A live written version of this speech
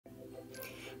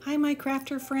Hi my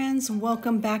crafter friends,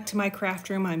 welcome back to my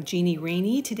craft room. I'm Jeannie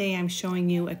Rainey. Today I'm showing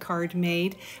you a card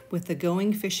made with the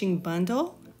Going Fishing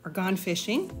bundle, or Gone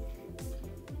Fishing.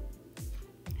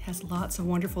 It has lots of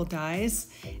wonderful dies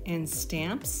and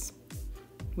stamps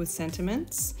with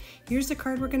sentiments. Here's the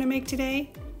card we're going to make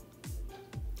today.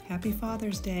 Happy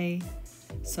Father's Day.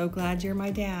 So glad you're my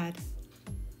dad.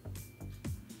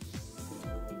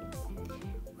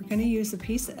 We're going to use a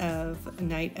piece of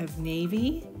Night of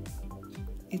Navy.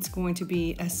 It's going to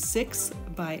be a 6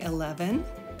 by 11,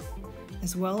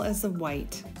 as well as the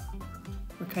white.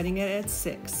 We're cutting it at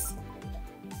 6.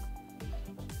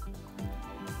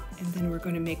 And then we're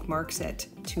going to make marks at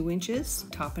 2 inches,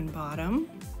 top and bottom.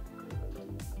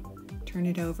 Turn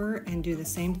it over and do the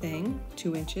same thing,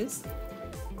 2 inches.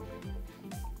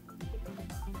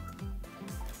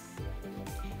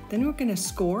 Then we're going to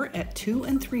score at 2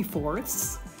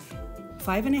 3/4,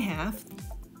 5 1/2.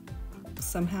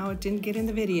 Somehow it didn't get in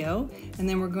the video, and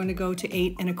then we're going to go to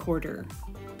 8 1/4.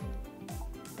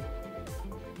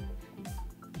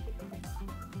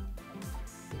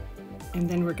 And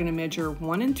then we're going to measure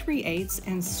 1 3/8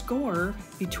 and score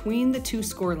between the two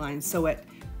score lines, so at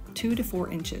 2 to 4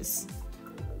 inches.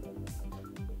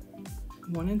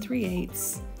 1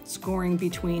 3/8, scoring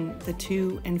between the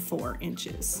 2 and 4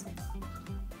 inches.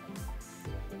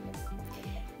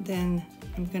 Then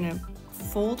I'm going to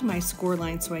fold my score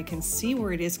line so I can see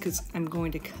where it is because I'm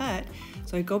going to cut.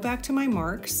 So I go back to my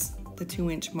marks, the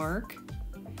 2-inch mark,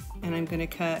 and I'm going to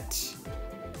cut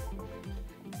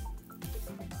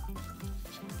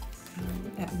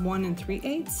at 1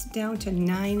 3/8 down to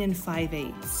 9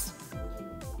 5/8.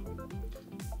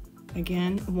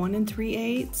 Again, 1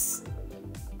 3/8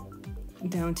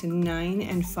 down to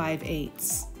 9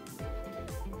 5/8.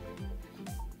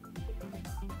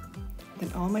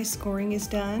 Then all my scoring is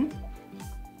done.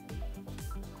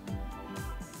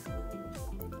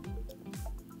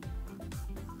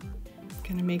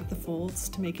 I'm going to make the folds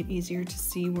to make it easier to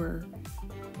see where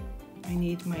I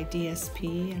need my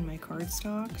DSP and my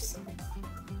cardstocks.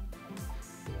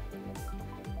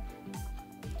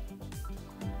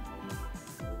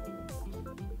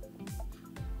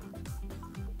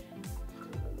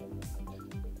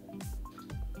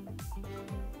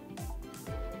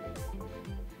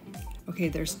 Okay,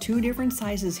 there's 2 different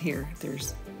sizes here.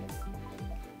 There's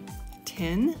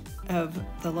 10 of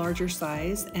the larger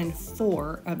size and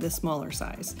 4 of the smaller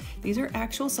size. These are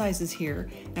actual sizes here.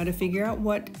 Now to figure out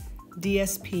what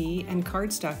DSP and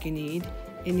cardstock you need,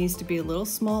 it needs to be a little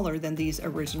smaller than these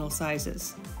original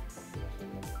sizes.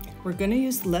 We're going to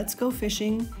use Let's Go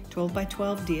Fishing 12 by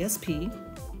 12 DSP.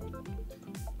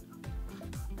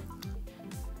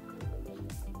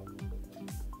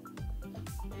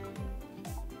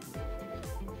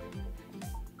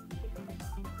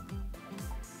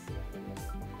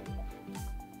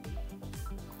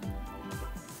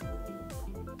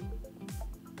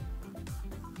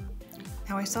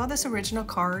 Now I saw this original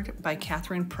card by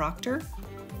Catherine Proctor.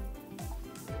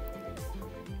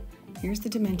 Here's the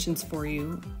dimensions for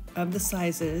you of the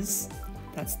sizes.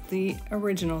 That's the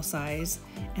original size.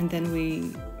 And then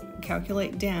we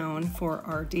calculate down for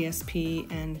our DSP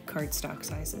and cardstock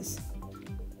sizes.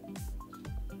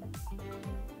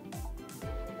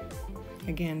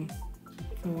 Again,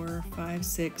 4, 5,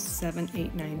 6, 7,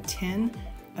 8, 9, 10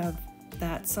 of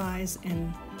that size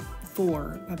and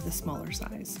 4 of the smaller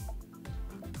size.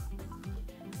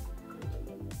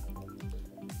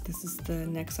 This is the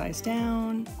next size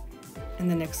down and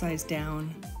the next size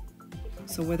down.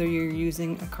 So whether you're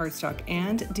using a cardstock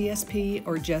and DSP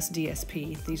or just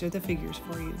DSP, these are the figures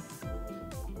for you.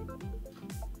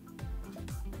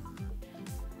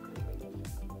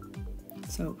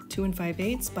 So 2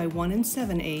 5/8 by 1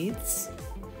 7/8.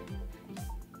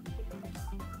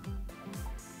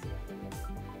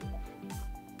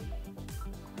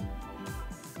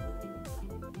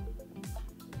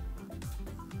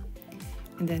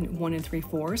 And then 1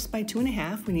 3/4 by 2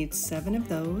 1/2. We need 7 of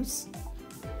those.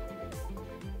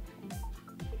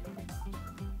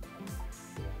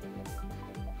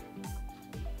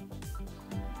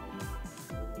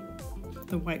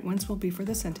 The white ones will be for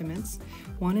the sentiments.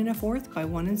 1 1/4 by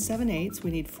 1 7/8. We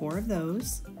need 4 of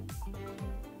those.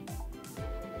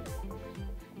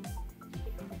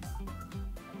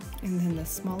 And then the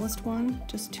smallest one,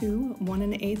 just 2, 1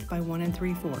 1/8 by 1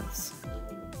 3/4.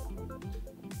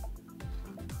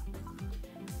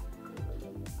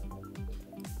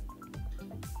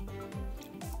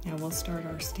 Now we'll start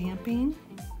our stamping.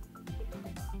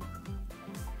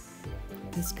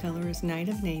 This color is Night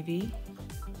of Navy.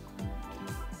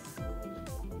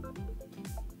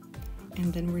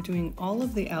 And then we're doing all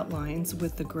of the outlines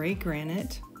with the gray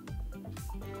granite.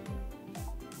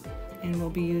 and we'll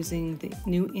be using the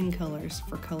new in colors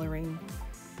for coloring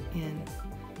in.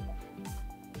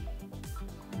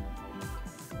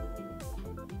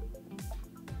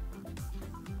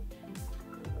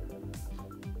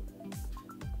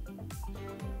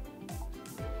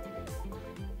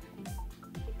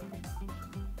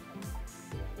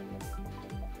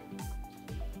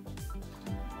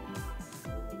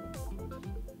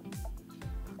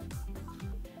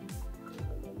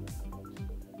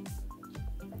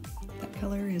 That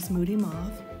color is Moody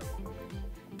Mauve.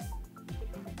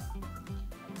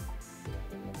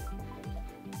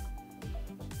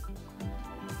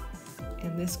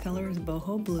 And this color is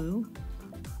Boho Blue.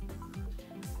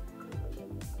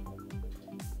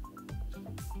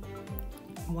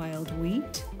 Wild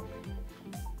Wheat.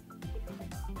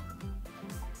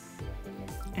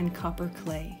 And Copper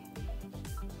Clay.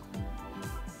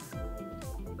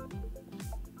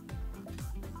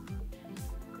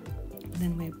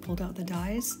 Then we pulled out the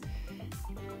dies.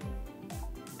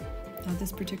 Now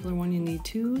this particular one you need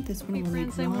 2. This one will need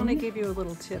 1. I want to give you a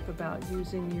little tip about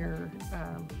using your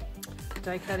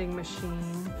die cutting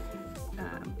machine.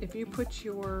 If you put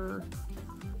your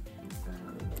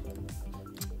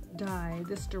die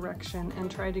this direction and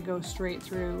try to go straight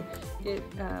through, it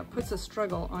puts a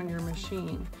struggle on your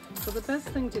machine. So the best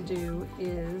thing to do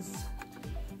is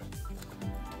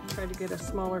try to get a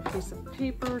smaller piece of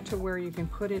paper to where you can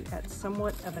put it at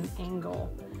somewhat of an angle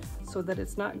so that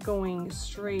it's not going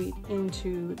straight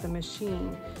into the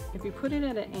machine. If you put it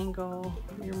at an angle,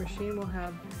 your machine will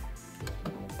have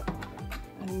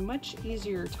a much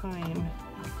easier time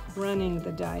running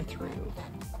the die through.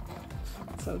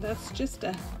 So that's just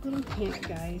a little hint,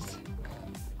 guys.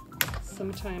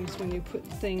 Sometimes when you put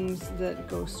things that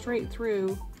go straight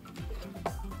through,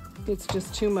 it's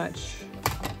just too much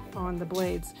on the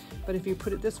blades. But if you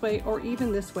put it this way, or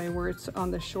even this way where it's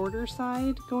on the shorter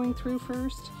side going through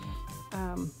first,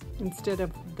 instead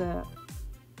of the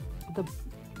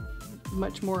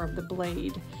much more of the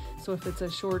blade. So if it's a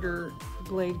shorter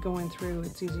blade going through,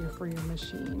 it's easier for your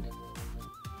machine.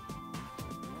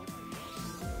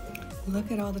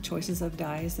 Look at all the choices of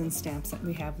dies and stamps that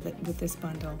we have with this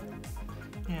bundle.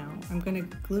 Now I'm going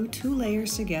to glue 2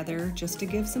 layers together just to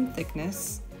give some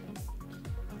thickness.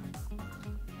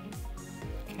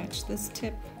 Catch this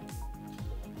tip.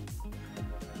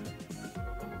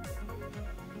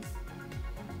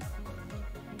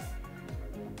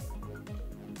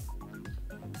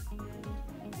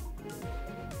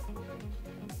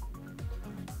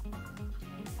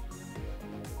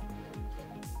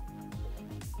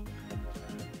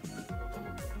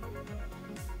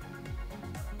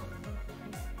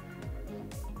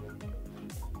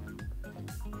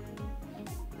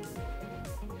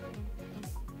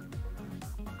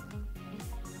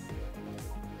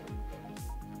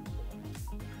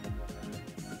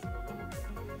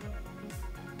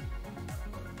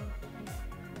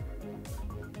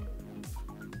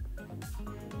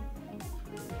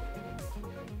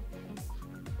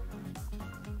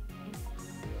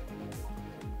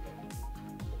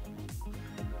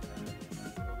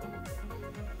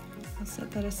 I'll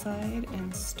set that aside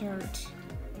and start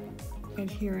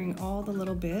adhering all the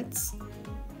little bits.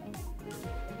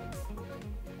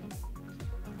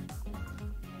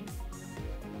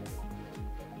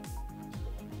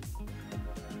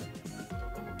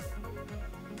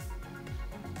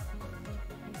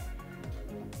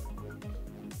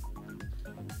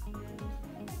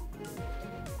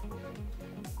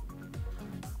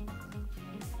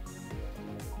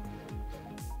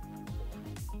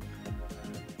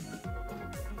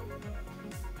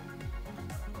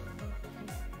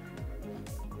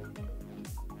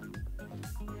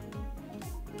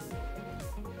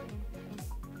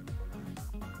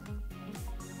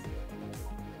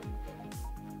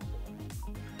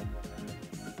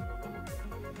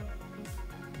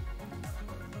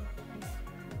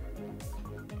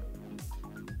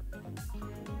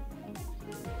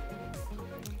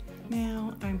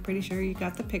 Now, I'm pretty sure you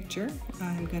got the picture.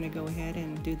 I'm going to go ahead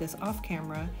and do this off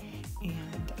camera,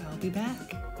 and I'll be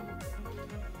back.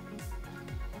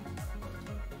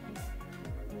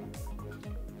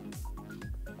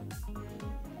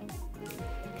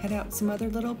 Cut out some other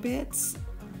little bits.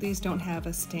 These don't have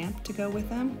a stamp to go with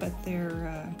them, but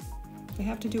they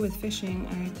have to do with fishing.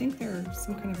 I think they're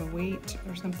some kind of a weight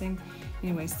or something.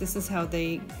 Anyways, this is how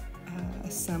they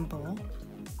assemble.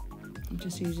 I'm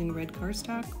just using red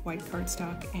cardstock, white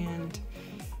cardstock, and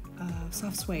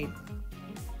soft suede.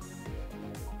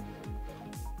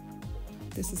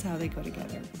 This is how they go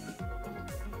together.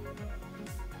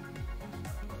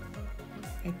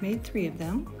 I've made 3 of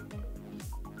them.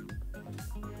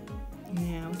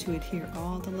 Now to adhere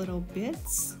all the little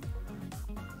bits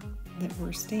that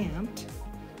were stamped.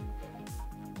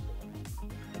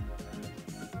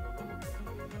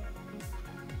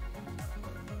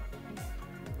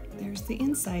 There's the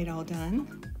inside all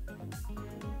done.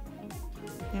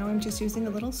 Now I'm just using a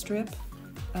little strip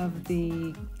of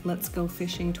the Let's Go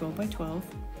Fishing 12x12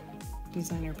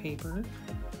 designer paper.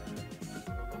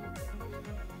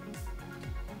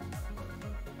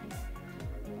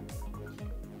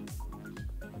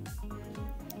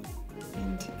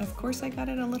 And of course I got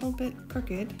it a little bit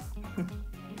crooked.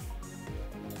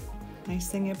 Nice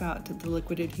thing about the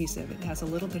liquid adhesive, it has a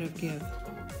little bit of give.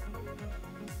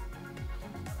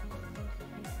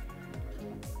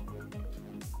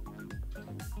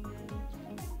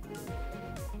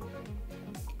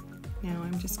 Now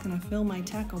I'm just going to fill my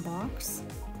tackle box.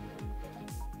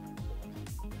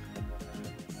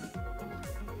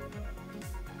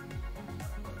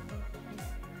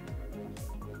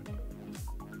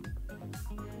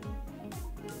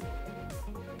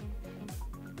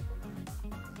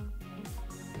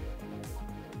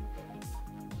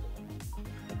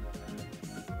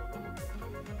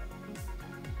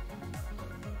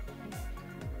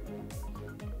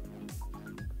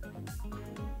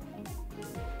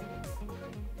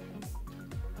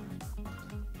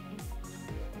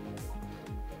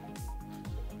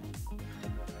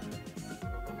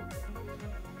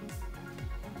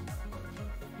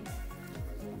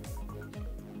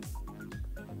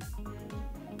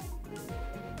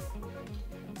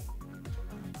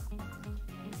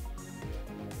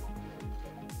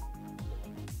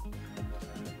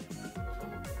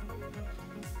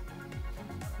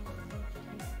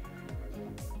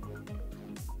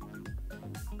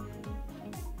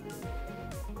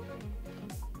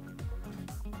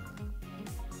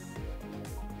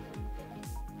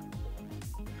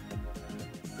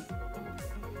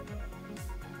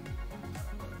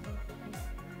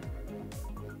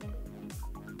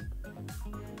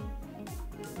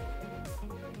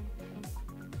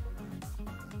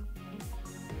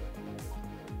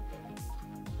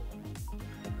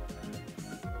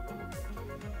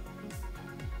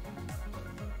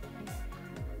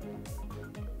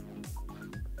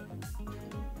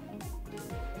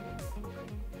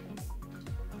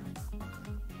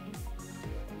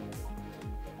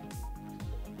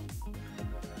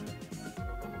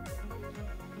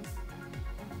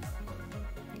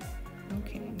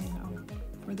 Okay, now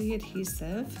for the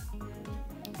adhesive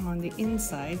on the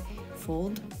inside,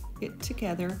 fold it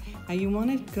together. Now you want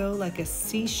to go like a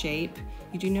C shape.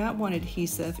 You do not want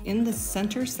adhesive in the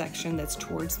center section that's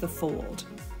towards the fold.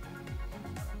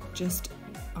 Just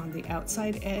on the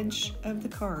outside edge of the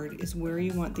card is where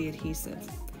you want the adhesive.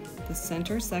 The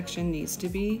center section needs to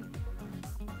be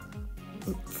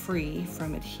free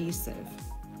from adhesive.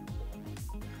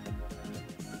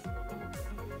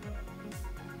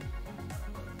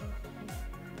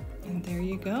 And there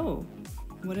you go.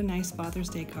 What a nice Father's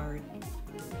Day card.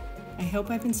 I hope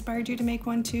I've inspired you to make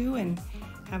one too, and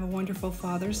have a wonderful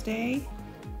Father's Day.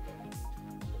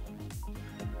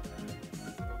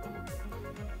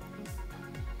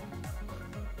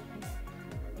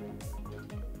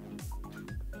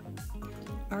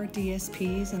 Our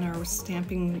DSPs and our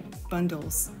stamping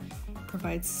bundles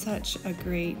provide such a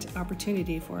great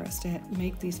opportunity for us to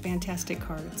make these fantastic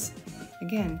cards.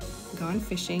 Again, Gone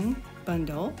Fishing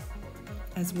bundle,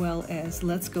 as well as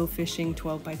Let's Go Fishing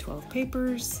 12x12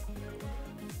 papers.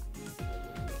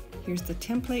 Here's the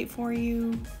template for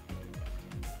you.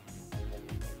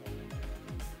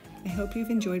 I hope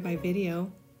you've enjoyed my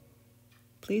video.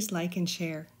 Please like and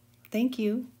share. Thank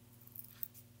you.